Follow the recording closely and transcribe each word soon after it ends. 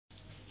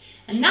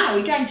And now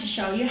we're going to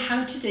show you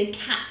how to do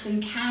cats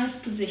and cows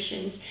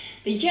positions.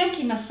 They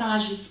gently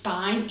massage your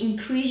spine,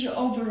 increase your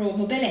overall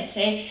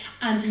mobility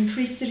and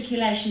increase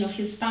circulation of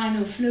your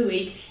spinal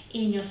fluid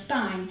in your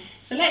spine.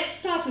 So let's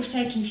start with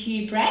taking a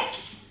few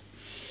breaths.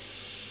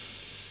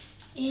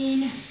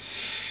 In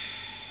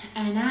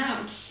and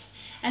out.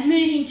 And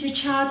moving to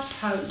child's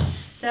pose.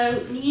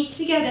 So knees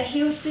together,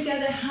 heels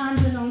together,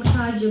 hands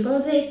alongside your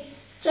body.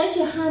 Stretch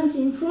your hands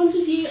in front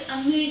of you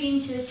and move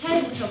into a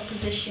tabletop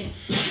position.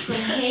 From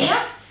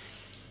here,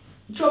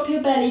 drop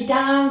your belly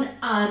down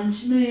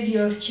and move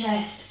your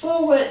chest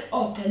forward,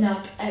 up and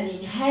up, and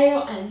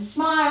inhale and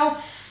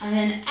smile. And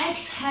then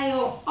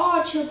exhale,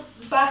 arch your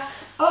back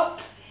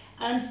up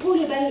and pull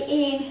your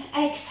belly in.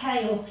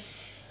 Exhale,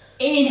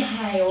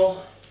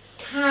 inhale,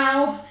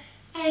 cow,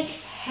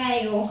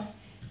 exhale,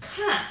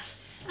 cat.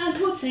 And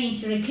put her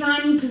into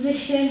reclining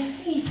position,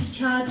 into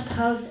child's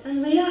pose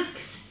and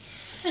relax.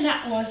 And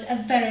that was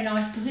a very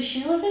nice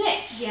position, wasn't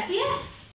it? Yeah. Yeah.